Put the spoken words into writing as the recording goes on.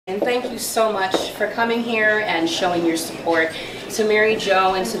And thank you so much for coming here and showing your support to Mary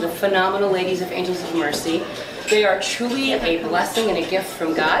Jo and to the phenomenal ladies of Angels of Mercy. They are truly a blessing and a gift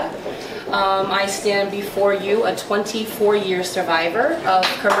from God. I stand before you a 24-year survivor of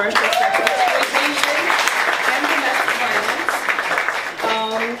commercial sexual exploitation and domestic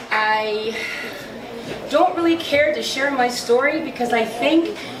violence. I don't really care to share my story because I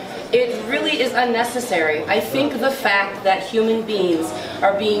think it really is unnecessary. I think the fact that human beings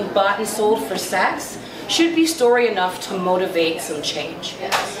are being bought and sold for sex should be story enough to motivate some change.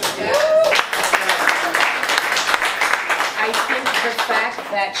 I think the fact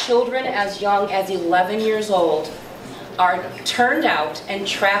that children as young as 11 years old are turned out and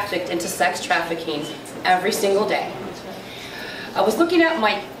trafficked into sex trafficking every single day. I was looking at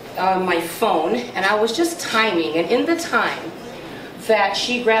my phone and I was just timing, and in the time that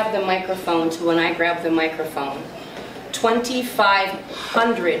she grabbed the microphone to when I grabbed the microphone,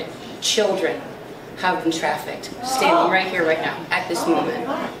 2,500 children have been trafficked, standing right here, right now, at this moment.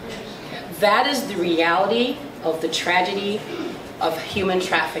 That is the reality of the tragedy of human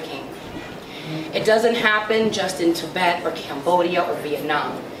trafficking. It doesn't happen just in Tibet or Cambodia or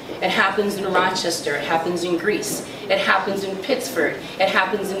Vietnam. It happens in Rochester, it happens in Greece, it happens in Pittsburgh, it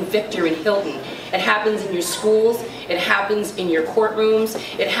happens in Victor and Hilton, it happens in your schools, it happens in your courtrooms,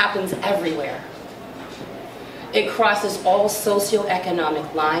 it happens everywhere. It crosses all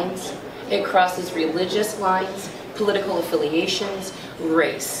socioeconomic lines, it crosses religious lines, political affiliations,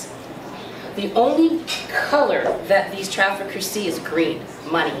 race. The only color that these traffickers see is green,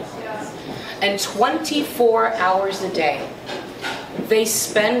 money. And 24 hours a day, they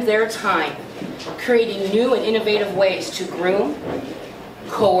spend their time creating new and innovative ways to groom,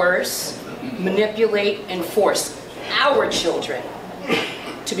 coerce, manipulate, and force our children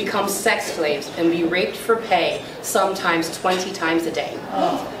to become sex slaves and be raped for pay, sometimes 20 times a day.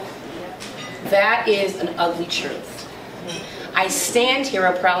 That is an ugly truth. I stand here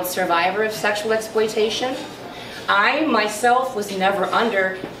a proud survivor of sexual exploitation. I myself was never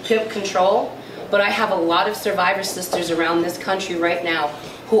under pimp control, but I have a lot of survivor sisters around this country right now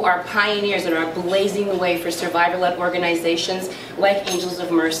who are pioneers and are blazing the way for survivor-led organizations like Angels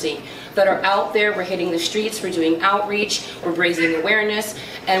of Mercy that are out there. We're hitting the streets, we're doing outreach, we're raising awareness,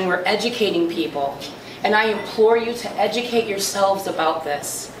 and we're educating people. And I implore you to educate yourselves about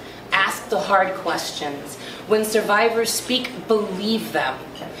this. Ask the hard questions. When survivors speak, believe them.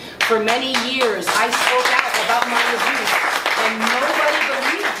 For many years, I spoke out about my abuse, and nobody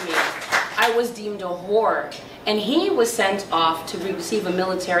believed me. I was deemed a whore, and he was sent off to receive a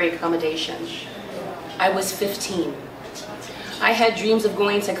military accommodation. I was 15. I had dreams of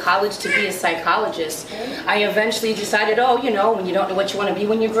going to college to be a psychologist. I eventually decided, oh, you know, when you don't know what you want to be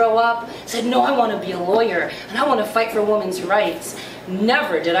when you grow up, I said, no, I want to be a lawyer, and I want to fight for women's rights.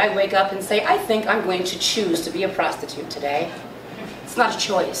 Never did I wake up and say, I think I'm going to choose to be a prostitute today. It's not a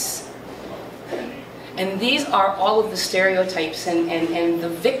choice. And these are all of the stereotypes and the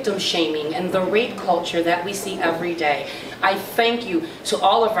victim shaming and the rape culture that we see every day. I thank you to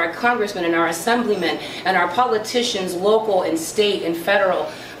all of our congressmen and our assemblymen and our politicians, local and state and federal,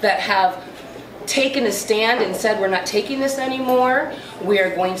 that have taken a stand and said, we're not taking this anymore. We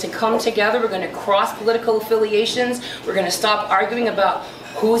are going to come together. We're going to cross political affiliations. We're going to stop arguing about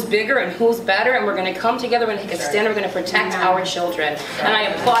who's bigger and who's better, and we're going to come together and take a stand. We're going to protect our children. And I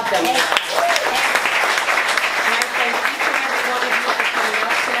applaud them.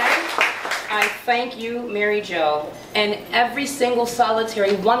 I thank you, Mary Jo, and every single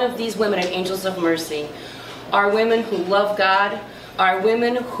solitary one of these women at Angels of Mercy are women who love God, are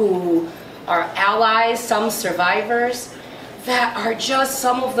women who are allies, some survivors, that are just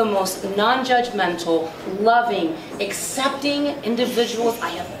some of the most non-judgmental, loving, accepting individuals I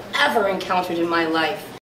have ever encountered in my life.